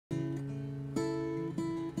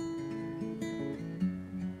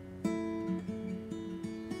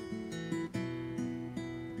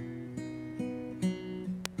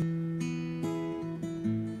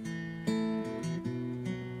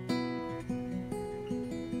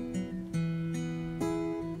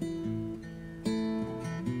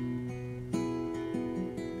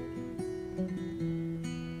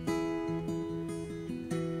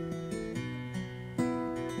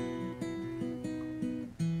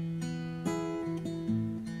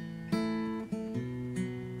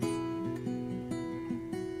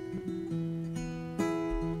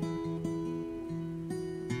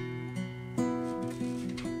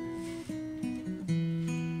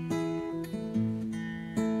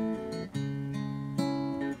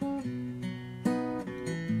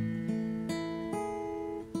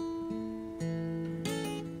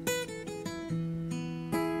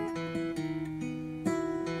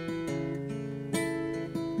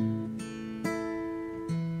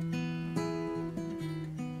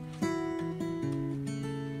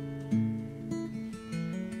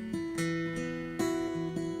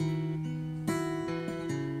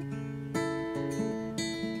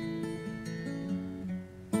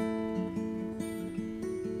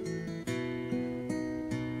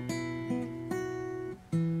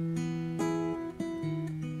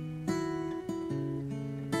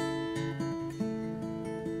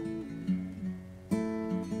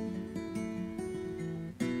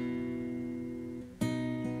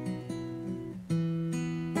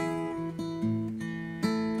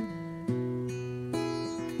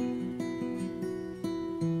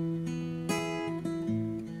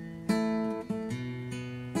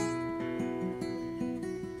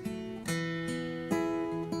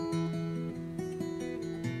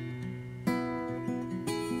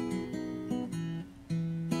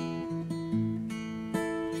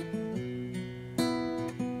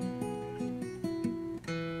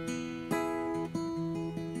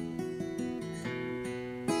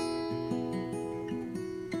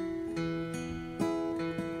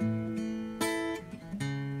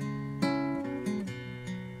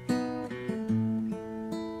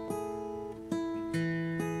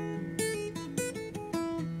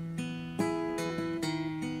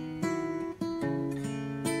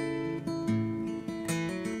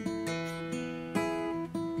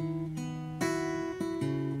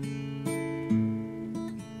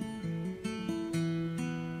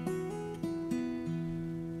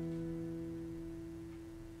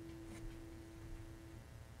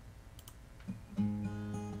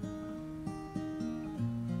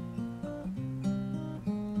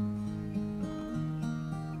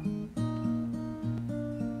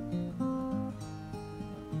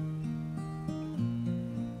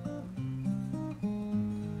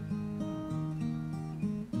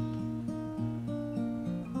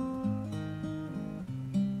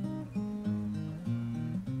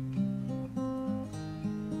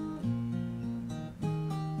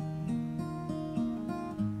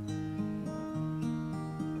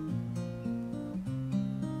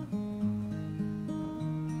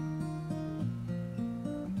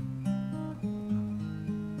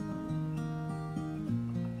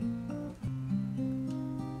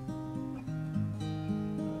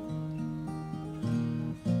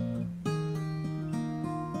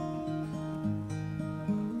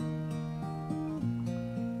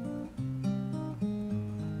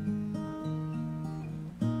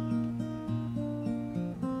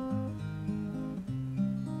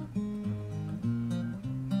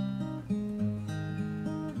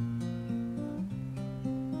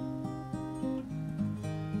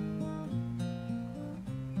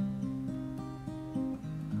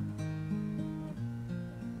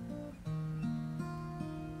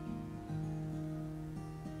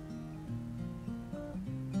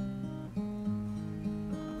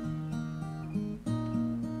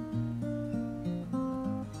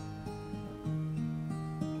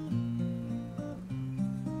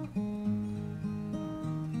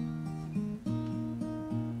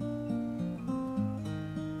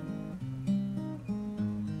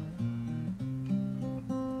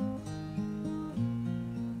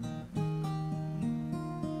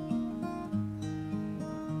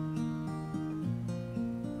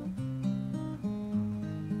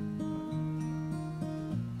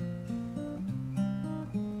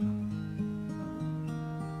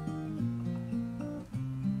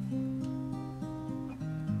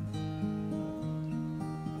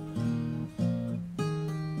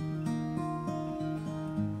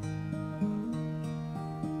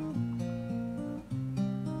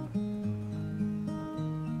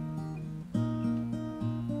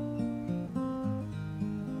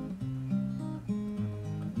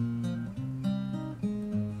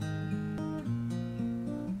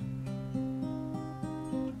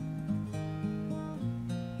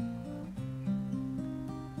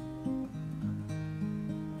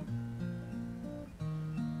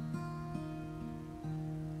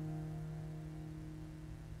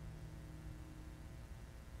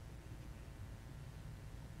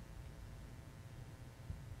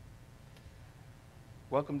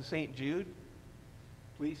Welcome to St. Jude.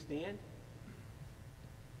 Please stand.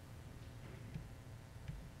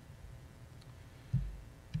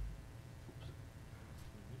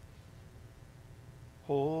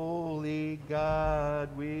 Holy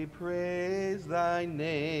God, we praise thy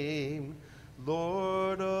name.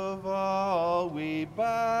 Lord of all, we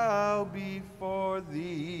bow before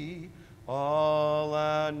thee. All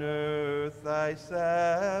on earth thy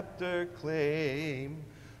scepter claim.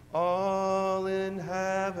 All in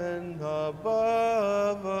heaven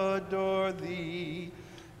above adore thee.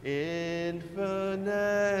 Infinite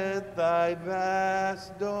thy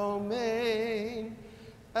vast domain.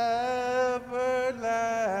 Everlasting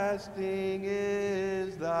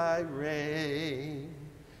is thy reign.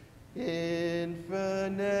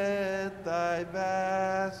 Infinite thy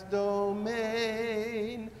vast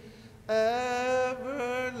domain. Everlasting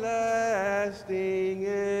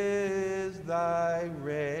is thy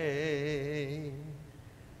reign.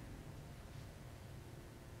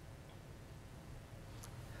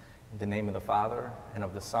 In the name of the Father, and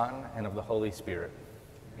of the Son, and of the Holy Spirit.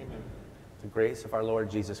 Amen. The grace of our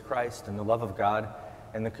Lord Jesus Christ, and the love of God,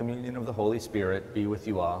 and the communion of the Holy Spirit be with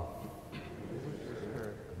you all.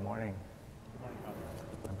 Good morning.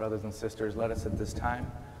 My brothers and sisters, let us at this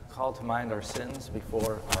time call to mind our sins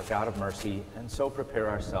before our God of mercy, and so prepare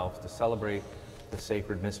ourselves to celebrate the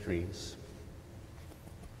sacred mysteries.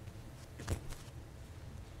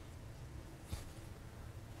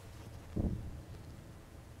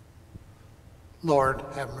 Lord,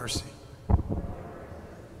 have mercy.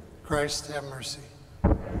 Christ, have mercy.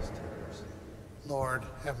 Christ, have mercy. Lord,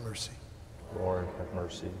 have mercy. Lord, have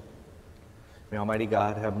mercy. May Almighty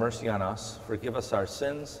God have mercy on us, forgive us our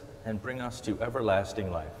sins, and bring us to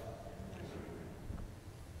everlasting life.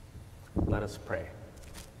 Let us pray.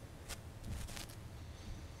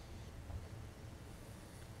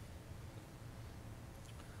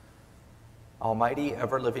 Almighty,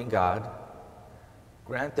 ever-living God,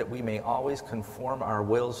 grant that we may always conform our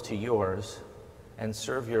wills to yours and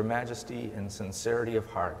serve your majesty in sincerity of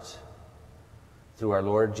heart. Through our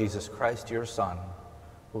Lord Jesus Christ, your Son,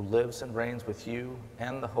 who lives and reigns with you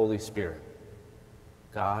and the Holy Spirit,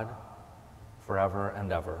 God, forever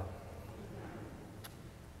and ever.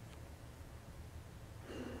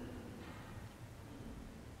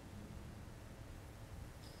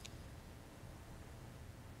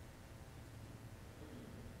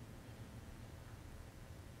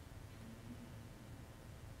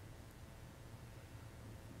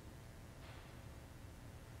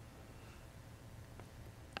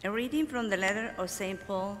 A reading from the letter of St.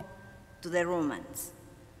 Paul to the Romans.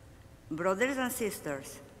 Brothers and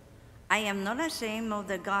sisters, I am not ashamed of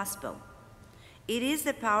the gospel. It is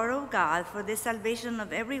the power of God for the salvation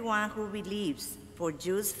of everyone who believes, for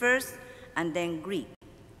Jews first and then Greek.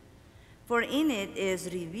 For in it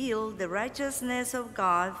is revealed the righteousness of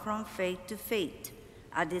God from faith to faith,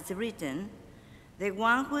 as it is written, the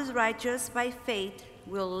one who is righteous by faith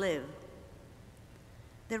will live.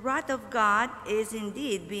 The wrath of God is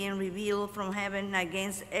indeed being revealed from heaven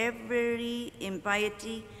against every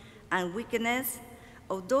impiety and wickedness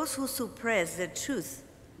of those who suppress the truth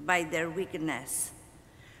by their wickedness.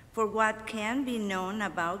 For what can be known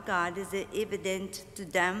about God is evident to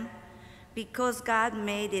them, because God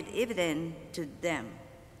made it evident to them.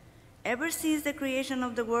 Ever since the creation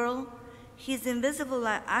of the world, his invisible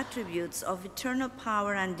attributes of eternal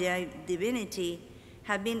power and divinity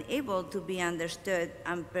have been able to be understood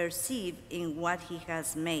and perceived in what he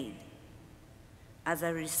has made. As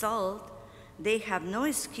a result, they have no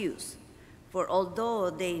excuse, for although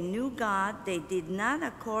they knew God, they did not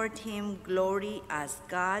accord him glory as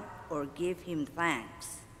God or give him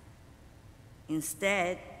thanks.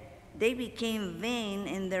 Instead, they became vain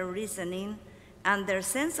in their reasoning, and their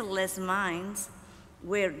senseless minds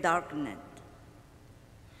were darkened.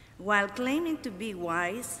 While claiming to be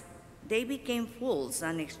wise, they became fools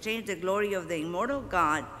and exchanged the glory of the immortal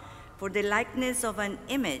God for the likeness of an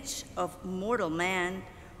image of mortal man,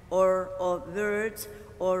 or of birds,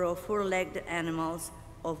 or of four-legged animals,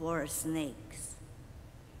 or snakes.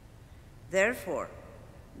 Therefore,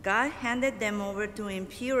 God handed them over to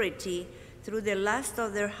impurity through the lust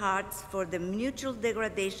of their hearts for the mutual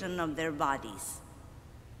degradation of their bodies.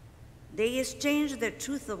 They exchanged the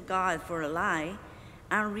truth of God for a lie,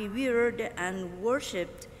 and revered and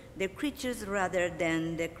worshipped the creatures rather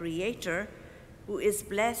than the Creator, who is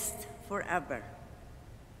blessed forever.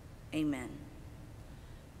 Amen.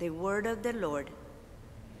 The word of the Lord.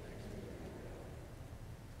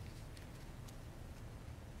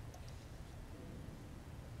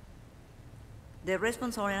 The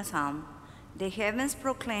responsorial psalm. The heavens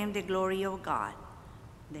proclaim the glory of God.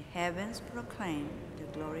 The heavens proclaim the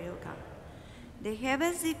glory of God. The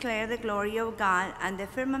heavens declare the glory of God, and the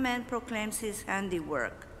firmament proclaims his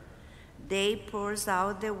handiwork. Day pours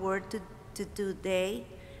out the word to day,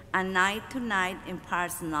 and night to night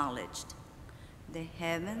imparts knowledge. The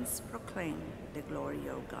heavens proclaim the glory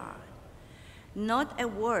of God. Not a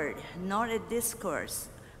word, nor a discourse,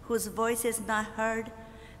 whose voice is not heard.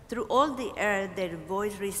 Through all the earth their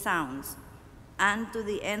voice resounds, and to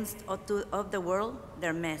the ends of the world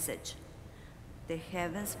their message. The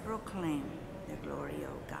heavens proclaim the glory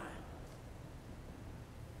of God.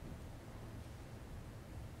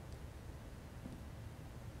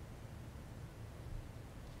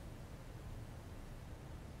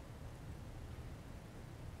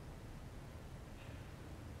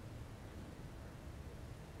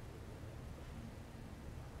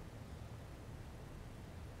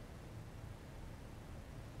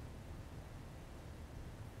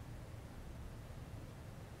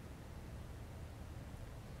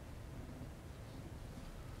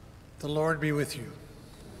 The Lord be with you.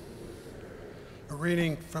 A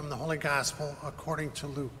reading from the Holy Gospel according to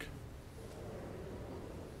Luke.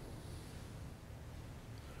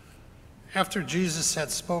 After Jesus had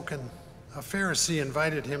spoken, a Pharisee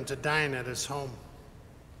invited him to dine at his home.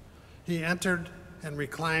 He entered and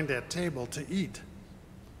reclined at table to eat.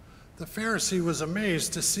 The Pharisee was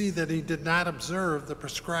amazed to see that he did not observe the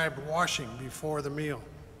prescribed washing before the meal.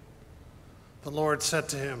 The Lord said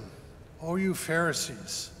to him, "O you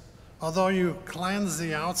Pharisees, although you cleanse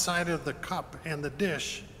the outside of the cup and the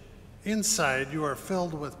dish, inside you are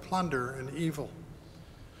filled with plunder and evil.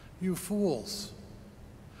 You fools!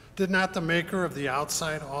 Did not the maker of the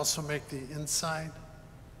outside also make the inside?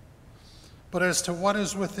 But as to what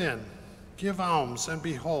is within, give alms, and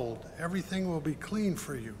behold, everything will be clean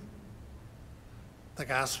for you." The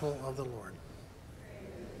Gospel of the Lord.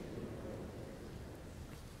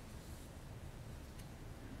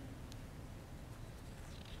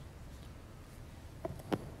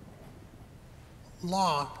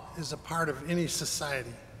 Law is a part of any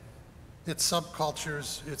society, its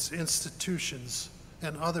subcultures, its institutions,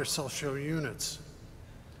 and other social units.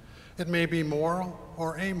 It may be moral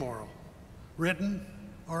or amoral, written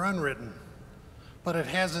or unwritten, but it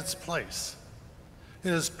has its place.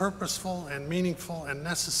 It is purposeful and meaningful and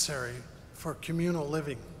necessary for communal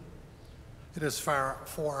living. It is for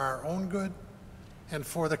our own good and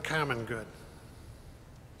for the common good.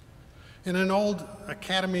 In an old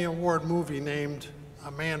Academy Award movie named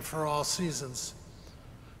A Man for All Seasons,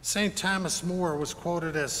 St. Thomas More was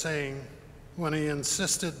quoted as saying, when he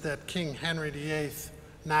insisted that King Henry VIII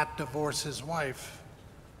not divorce his wife,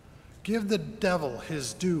 "Give the devil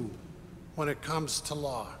his due when it comes to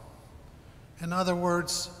law." In other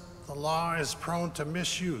words, the law is prone to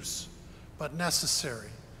misuse, but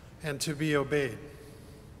necessary and to be obeyed.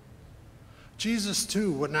 Jesus,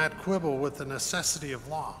 too, would not quibble with the necessity of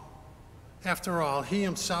law. After all, he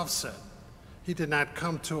himself said he did not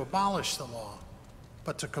come to abolish the law,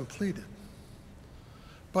 but to complete it.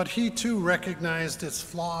 But he too recognized its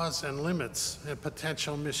flaws and limits and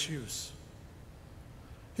potential misuse.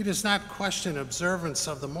 He does not question observance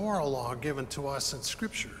of the moral law given to us in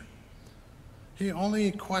Scripture. He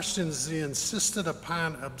only questions the insisted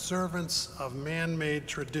upon observance of man-made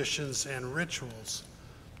traditions and rituals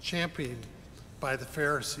championed by the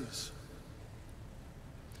Pharisees.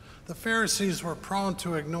 The Pharisees were prone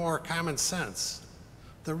to ignore common sense,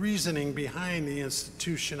 the reasoning behind the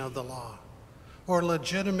institution of the law, or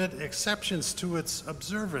legitimate exceptions to its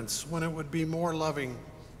observance when it would be more loving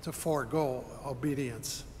to forego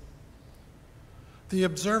obedience. The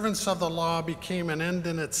observance of the law became an end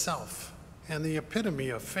in itself and the epitome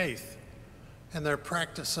of faith and their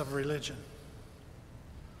practice of religion.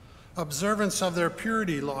 Observance of their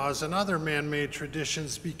purity laws and other man-made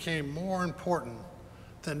traditions became more important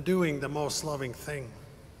than doing the most loving thing.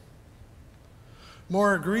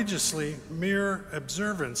 More egregiously, mere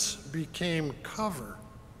observance became cover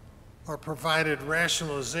or provided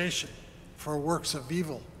rationalization for works of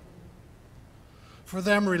evil. For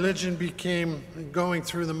them, religion became going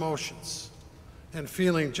through the motions and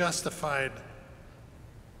feeling justified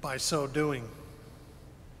by so doing.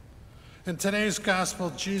 In today's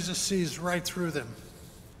gospel, Jesus sees right through them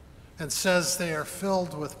and says they are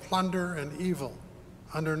filled with plunder and evil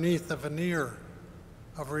underneath the veneer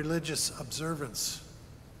of religious observance.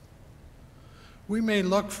 We may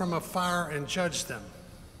look from afar and judge them,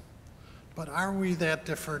 but are we that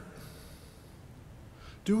different?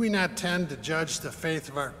 Do we not tend to judge the faith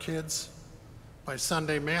of our kids by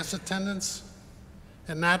Sunday Mass attendance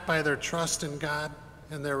and not by their trust in God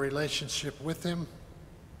and their relationship with Him?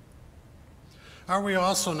 Are we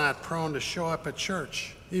also not prone to show up at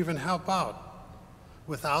church, even help out,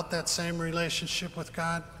 without that same relationship with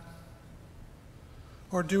God?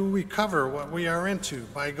 Or do we cover what we are into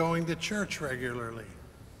by going to church regularly?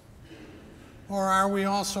 Or are we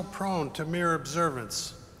also prone to mere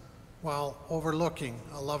observance while overlooking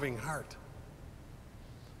a loving heart?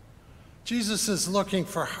 Jesus is looking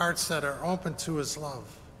for hearts that are open to his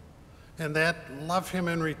love and that love him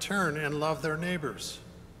in return and love their neighbors,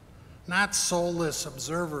 not soulless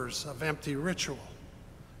observers of empty ritual,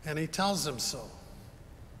 and he tells them so.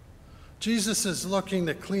 Jesus is looking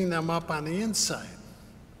to clean them up on the inside,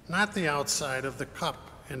 not the outside of the cup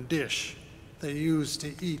and dish they use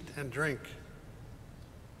to eat and drink.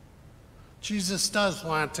 Jesus does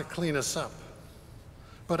want to clean us up,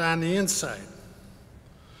 but on the inside.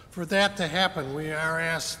 For that to happen, we are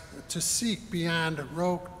asked to seek beyond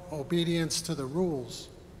rote obedience to the rules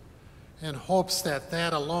in hopes that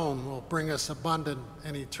that alone will bring us abundant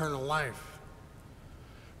and eternal life.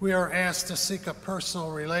 We are asked to seek a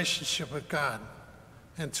personal relationship with God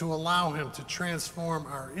and to allow him to transform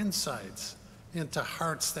our insides into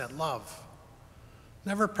hearts that love.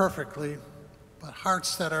 Never perfectly, but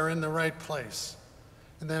hearts that are in the right place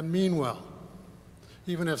and that mean well,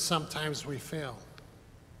 even if sometimes we fail.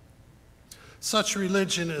 Such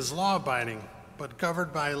religion is law-abiding, but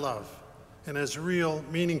governed by love, and is real,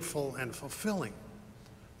 meaningful, and fulfilling,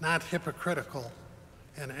 not hypocritical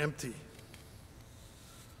and empty.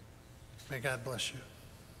 May God bless you.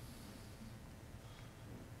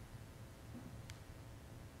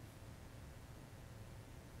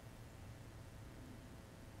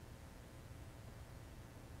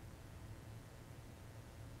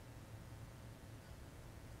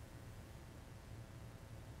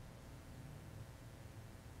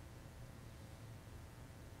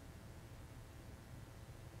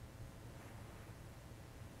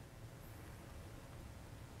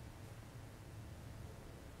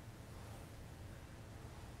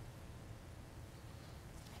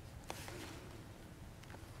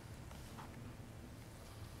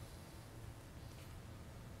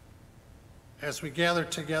 As we gather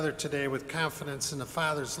together today with confidence in the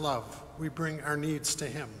Father's love, we bring our needs to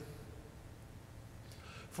him.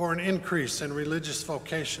 For an increase in religious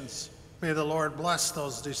vocations, may the Lord bless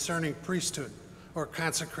those discerning priesthood or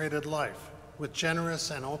consecrated life with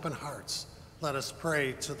generous and open hearts. Let us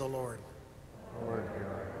pray to the Lord. Lord,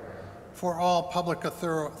 For all public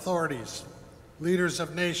authorities, leaders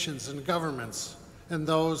of nations and governments, and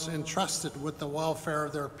those entrusted with the welfare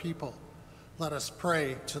of their people, let us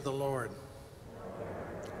pray to the Lord.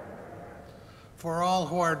 For all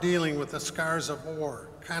who are dealing with the scars of war,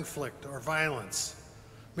 conflict, or violence,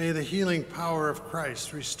 may the healing power of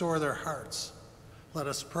Christ restore their hearts. Let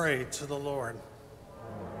us pray to the Lord.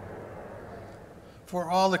 For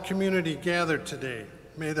all the community gathered today,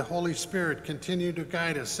 may the Holy Spirit continue to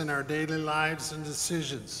guide us in our daily lives and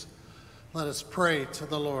decisions. Let us pray to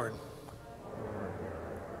the Lord.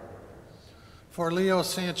 For Leo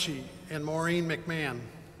Sanchi and Maureen McMahon,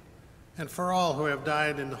 and for all who have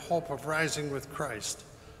died in the hope of rising with Christ,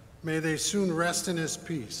 may they soon rest in his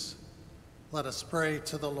peace. Let us pray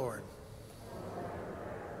to the Lord.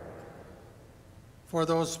 For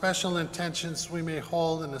those special intentions we may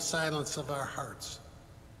hold in the silence of our hearts.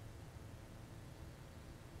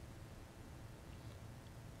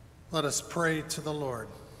 Let us pray to the Lord.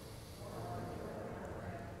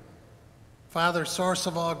 Father, source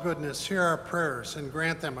of all goodness, hear our prayers and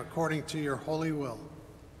grant them according to your holy will.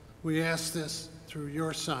 We ask this through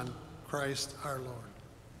your Son, Christ our Lord.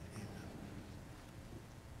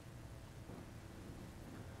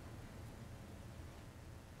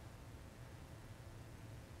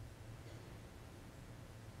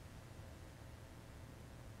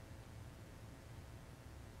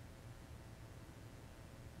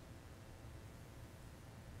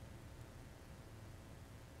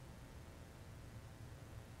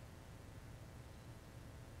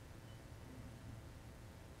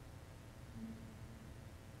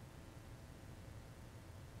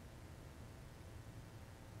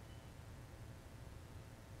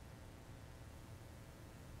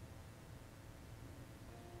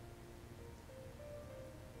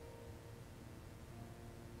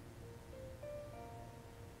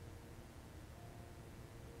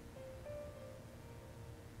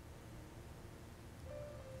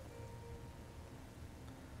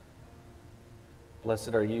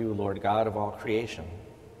 Blessed are you, Lord God of all creation,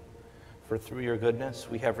 for through your goodness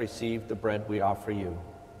we have received the bread we offer you,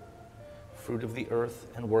 fruit of the earth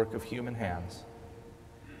and work of human hands.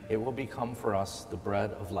 It will become for us the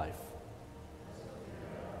bread of life.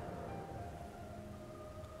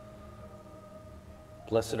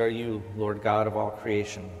 Blessed are you, Lord God of all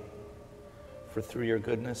creation, For through your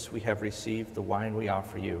goodness we have received the wine we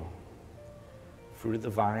offer you, fruit of the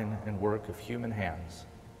vine and work of human hands.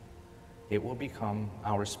 It will become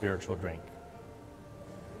our spiritual drink.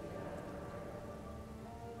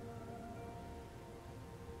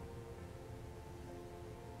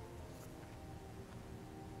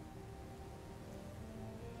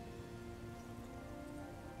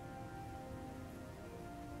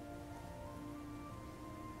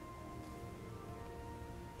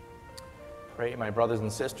 Pray, my brothers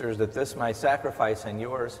and sisters, that this my sacrifice and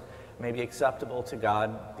yours may be acceptable to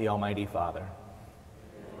God, the Almighty Father.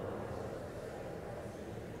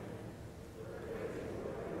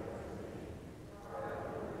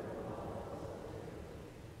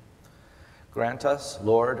 Grant us,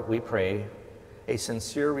 Lord, we pray, a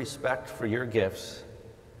sincere respect for your gifts,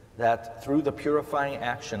 that through the purifying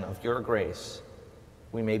action of your grace,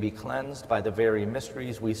 we may be cleansed by the very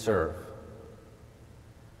mysteries we serve.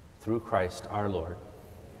 Through Christ our Lord.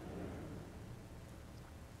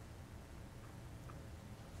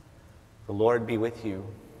 The Lord be with you.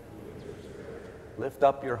 Lift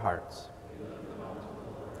up your hearts.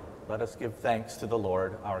 Let us give thanks to the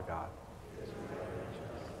Lord our God.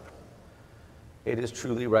 It is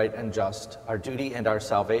truly right and just, our duty and our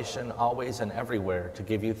salvation, always and everywhere, to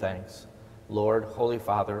give you thanks, Lord, Holy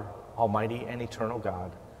Father, Almighty and eternal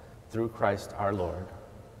God, through Christ our Lord.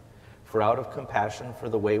 For out of compassion for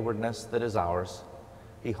the waywardness that is ours,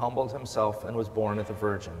 he humbled himself and was born of the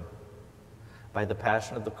Virgin. By the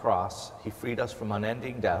passion of the cross, he freed us from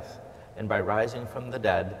unending death, and by rising from the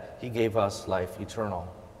dead, he gave us life eternal.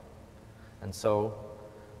 And so,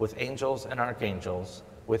 with angels and archangels,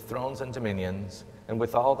 with thrones and dominions, and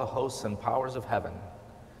with all the hosts and powers of heaven,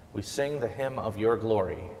 we sing the hymn of your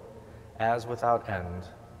glory, as without end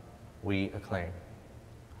we acclaim.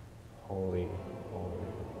 Holy, holy.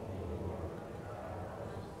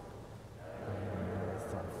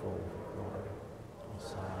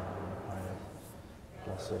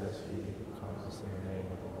 Blessed is he who comes in the name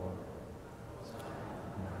of the Lord.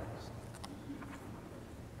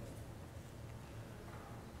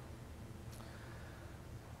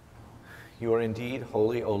 You are indeed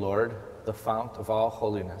holy, O Lord, the fount of all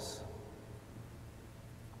holiness.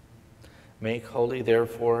 Make holy,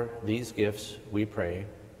 therefore, these gifts, we pray,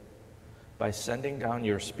 by sending down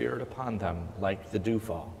your Spirit upon them like the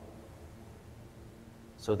dewfall,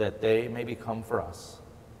 so that they may become for us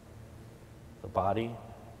the body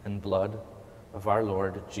and blood of our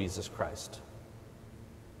Lord Jesus Christ.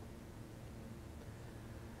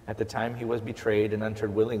 At the time he was betrayed and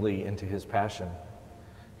entered willingly into his passion,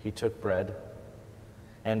 he took bread,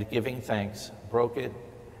 and giving thanks, broke it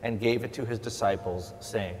and gave it to his disciples,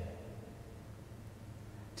 saying,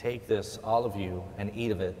 "Take this, all of you, and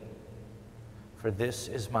eat of it, for this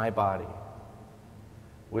is my body,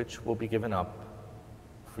 which will be given up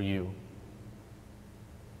for you."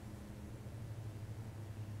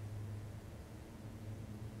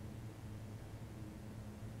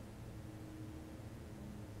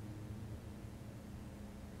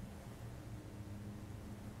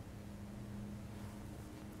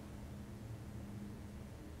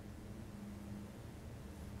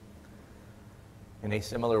 In a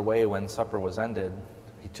similar way, when supper was ended,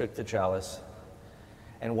 he took the chalice,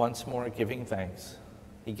 and once more giving thanks,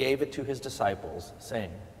 he gave it to his disciples,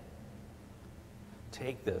 saying,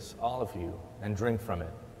 "Take this, all of you, and drink from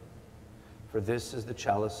it, for this is the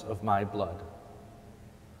chalice of my blood,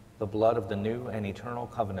 the blood of the new and eternal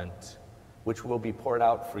covenant, which will be poured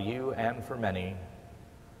out for you and for many,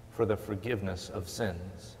 for the forgiveness of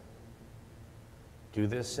sins. Do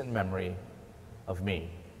this in memory of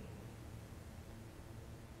me."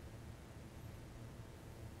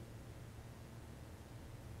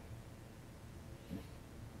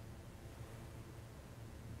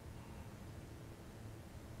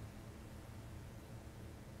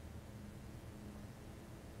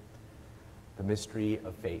 The mystery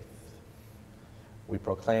of faith. We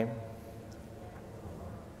proclaim,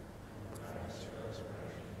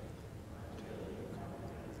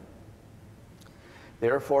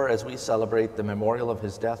 therefore, as we celebrate the memorial of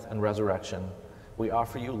his death and resurrection, we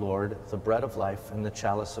offer you, Lord, the bread of life and the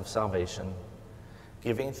chalice of salvation,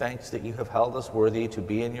 giving thanks that you have held us worthy to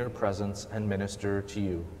be in your presence and minister to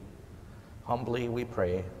you. Humbly we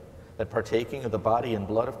pray that, partaking of the body and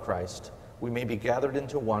blood of Christ, we may be gathered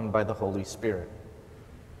into one by the Holy Spirit.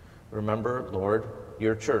 Remember, Lord,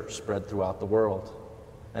 your church spread throughout the world,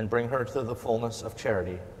 and bring her to the fullness of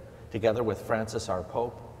charity, together with Francis our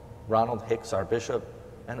Pope, Ronald Hicks our Bishop,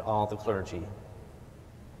 and all the clergy.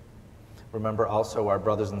 Remember also our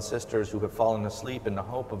brothers and sisters who have fallen asleep in the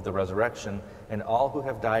hope of the resurrection, and all who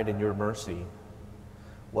have died in your mercy.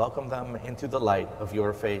 Welcome them into the light of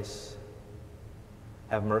your face.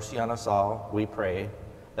 Have mercy on us all, we pray,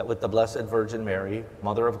 that with the Blessed Virgin Mary,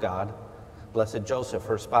 Mother of God, Blessed Joseph,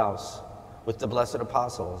 her spouse, with the blessed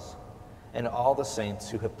apostles, and all the saints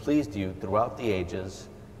who have pleased you throughout the ages,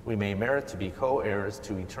 we may merit to be co-heirs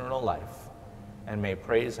to eternal life, and may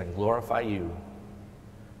praise and glorify you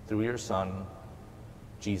through your Son,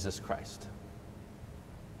 Jesus Christ.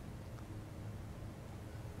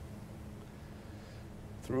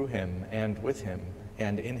 Through him, and with him,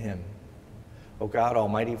 and in him, O God,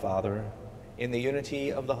 Almighty Father, in the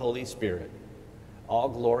unity of the Holy Spirit, all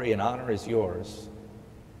glory and honor is yours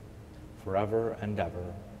forever and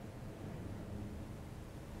ever.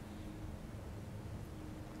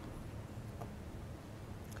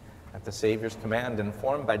 At the Savior's command,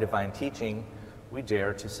 informed by divine teaching, we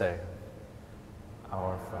dare to say,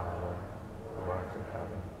 Our Father, who art in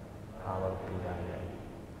heaven, hallowed be thy name.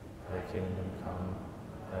 Thy kingdom come,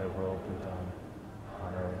 thy will be done,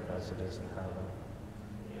 on earth as it is in heaven.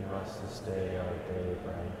 Give us this day our daily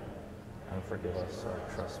bread, and forgive us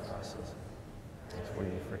our trespasses, as we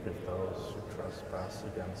forgive those who trespass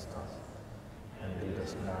against us. And lead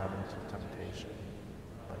us not into temptation,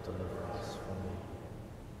 but deliver us from evil.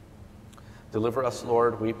 Deliver us,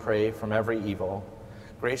 Lord, we pray, from every evil.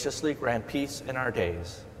 Graciously grant peace in our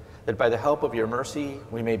days, that by the help of your mercy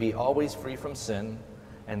we may be always free from sin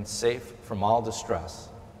and safe from all distress,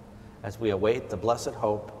 as we await the blessed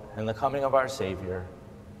hope and the coming of our Savior,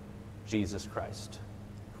 Jesus Christ.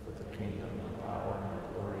 For the kingdom, and power,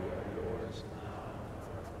 and glory are yours now and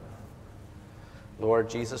forever. Lord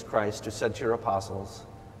Jesus Christ, who said to your apostles,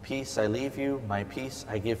 Peace I leave you, my peace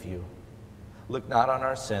I give you. Look not on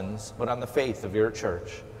our sins, but on the faith of your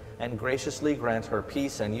church, and graciously grant her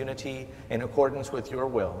peace and unity in accordance with your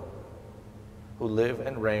will, who live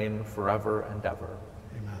and reign forever and ever.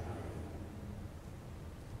 Amen.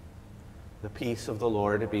 The peace of the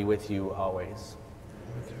Lord be with you always.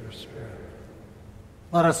 With your spirit.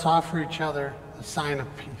 Let us offer each other the sign of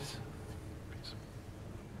peace. Peace.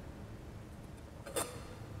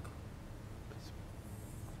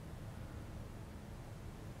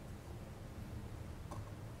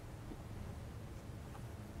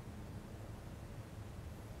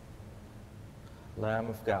 Lamb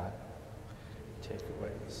of God, take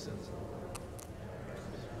away the sins of the world.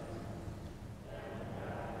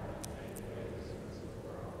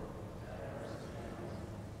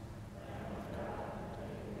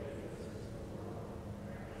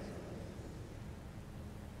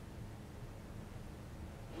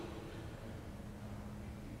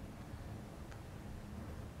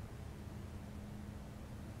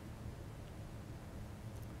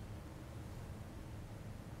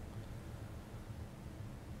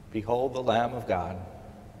 Behold the Lamb of God.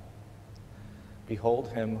 Behold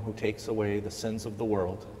him who takes away the sins of the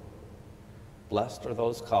world. Blessed are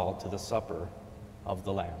those called to the supper of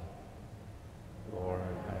the Lamb. Lord,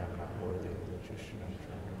 I am not worthy that you should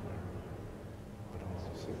enter into my room, but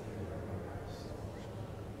only say the word of my soul.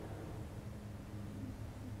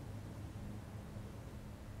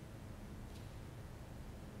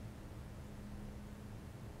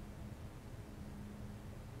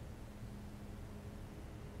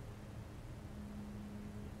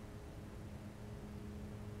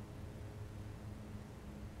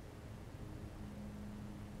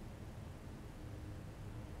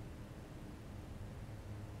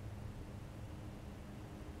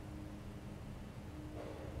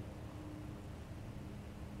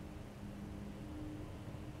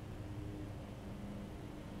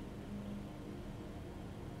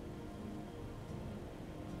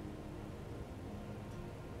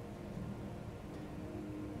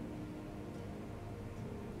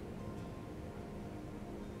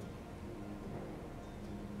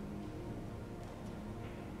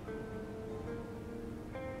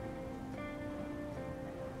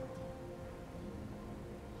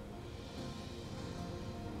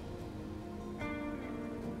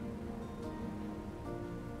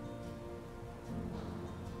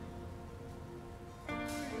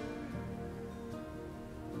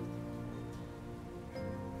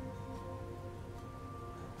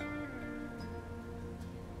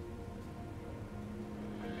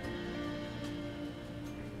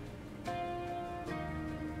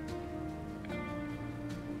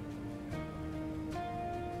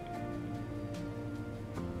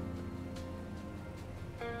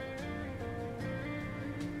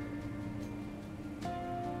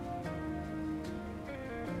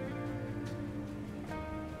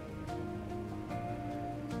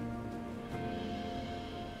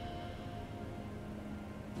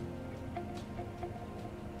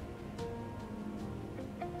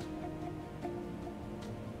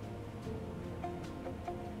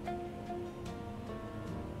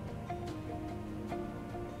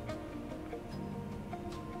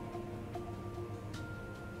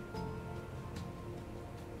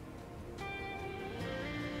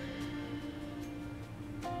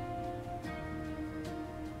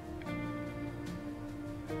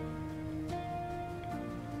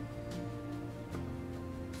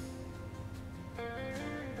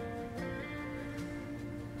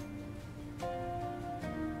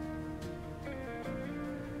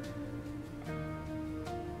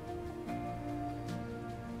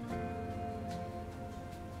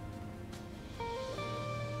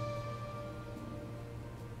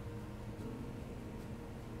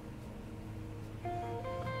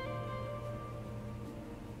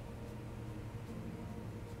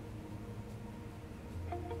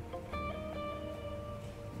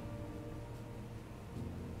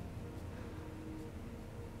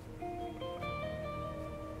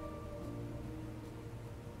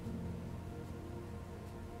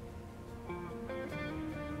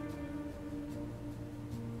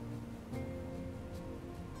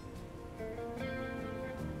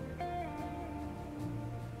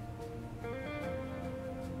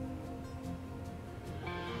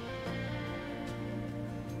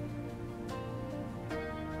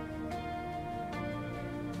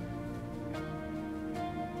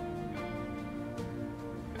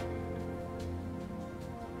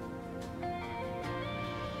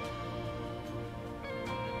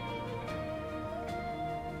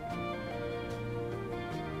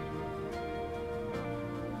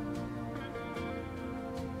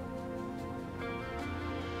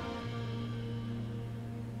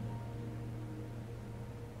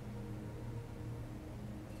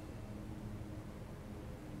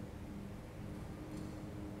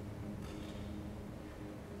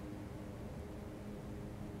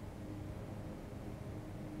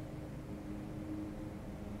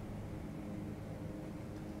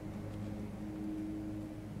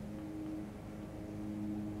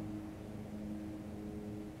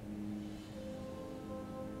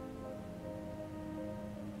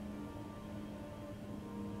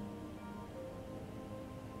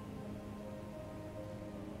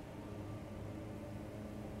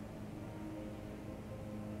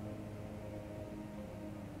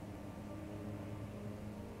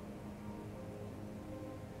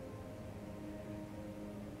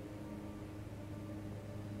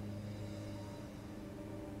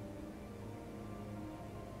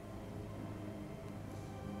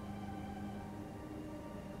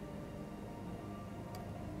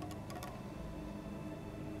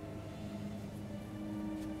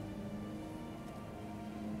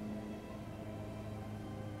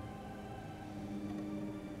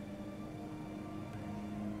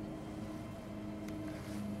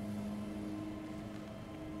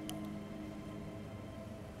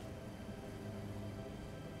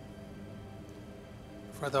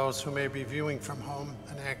 for those who may be viewing from home,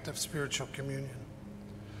 an act of spiritual communion.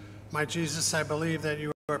 My Jesus, I believe that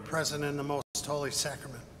you are present in the most holy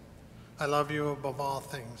sacrament. I love you above all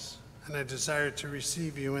things, and I desire to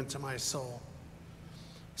receive you into my soul.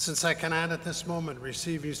 Since I cannot at this moment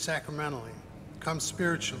receive you sacramentally, come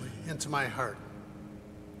spiritually into my heart.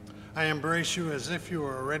 I embrace you as if you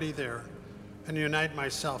were already there, and unite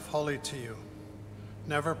myself wholly to you.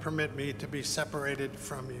 Never permit me to be separated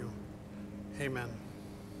from you. Amen.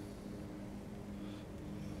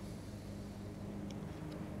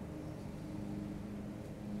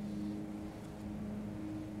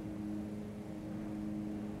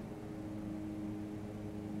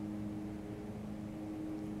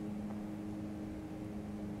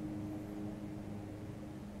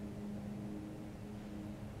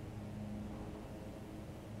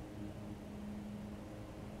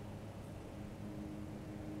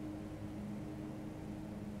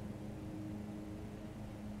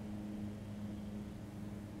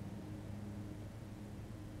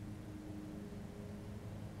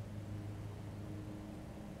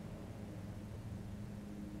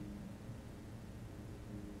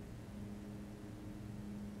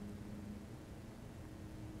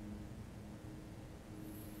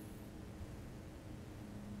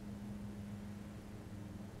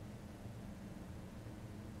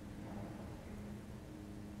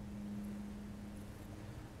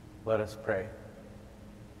 Let us pray.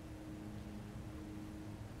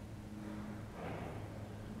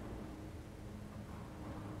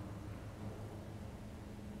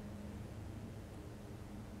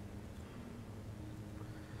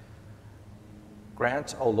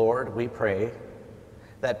 Grant, O Lord, we pray,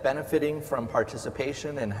 that benefiting from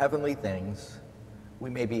participation in heavenly things, we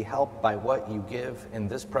may be helped by what you give in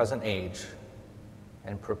this present age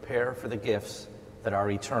and prepare for the gifts that are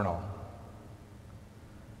eternal.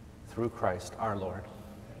 Through Christ our Lord.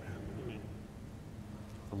 Amen.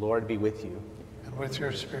 The Lord be with you. And with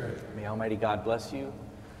your spirit. May Almighty God bless you,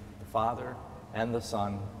 the Father, and the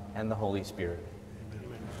Son, and the Holy Spirit.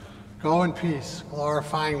 Amen. Go in peace,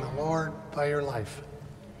 glorifying the Lord by your life.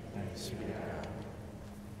 Thanks be to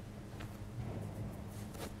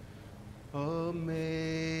God.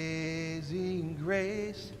 Amazing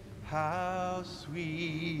grace, how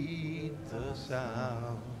sweet the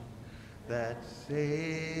sound that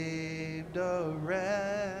saved a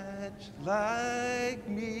wretch like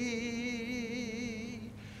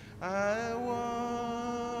me. I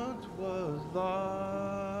once was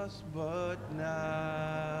lost, but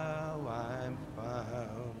now I'm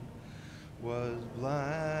found. Was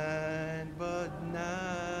blind, but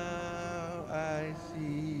now I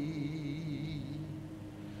see.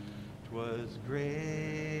 'Twas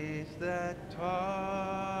grace that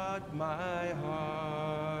taught my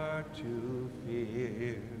heart to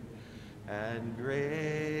fear, and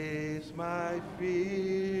grace my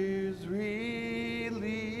fears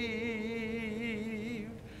relieved.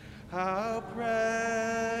 How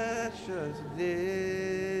precious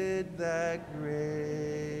did that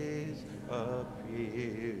grace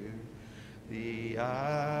appear, the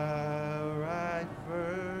hour I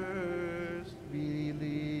first believed.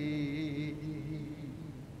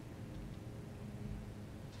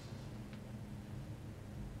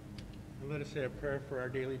 And let us say a prayer for our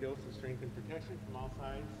daily dose of strength and protection from all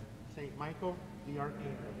sides. Saint Michael, the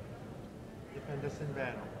Archangel, defend us in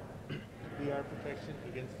battle. Be our protection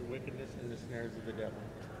against the wickedness and the snares of the devil.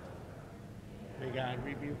 May God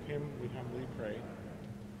rebuke him, we humbly pray.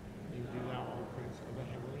 And do thou, O Prince of the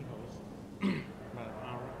heavenly host, by the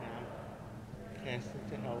power of God, cast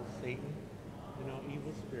into hell Satan and all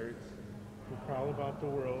evil spirits who prowl about the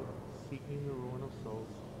world, seeking the ruin of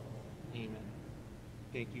souls. Amen.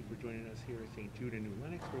 Thank you for joining us here at St. Jude in New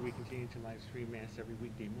Lenox, where we continue to live stream Mass every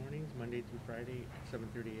weekday mornings, Monday through Friday at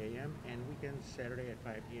 7:30 a.m., and weekends Saturday at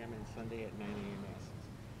 5 p.m. and Sunday at 9 a.m. Masses.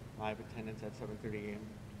 Live attendance at 7:30 a.m.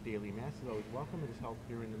 daily Mass is always welcome. It is held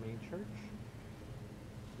here in the main church.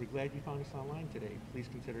 We're glad you found us online today. Please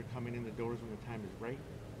consider coming in the doors when the time is right.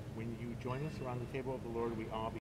 When you join us around the table of the Lord, we all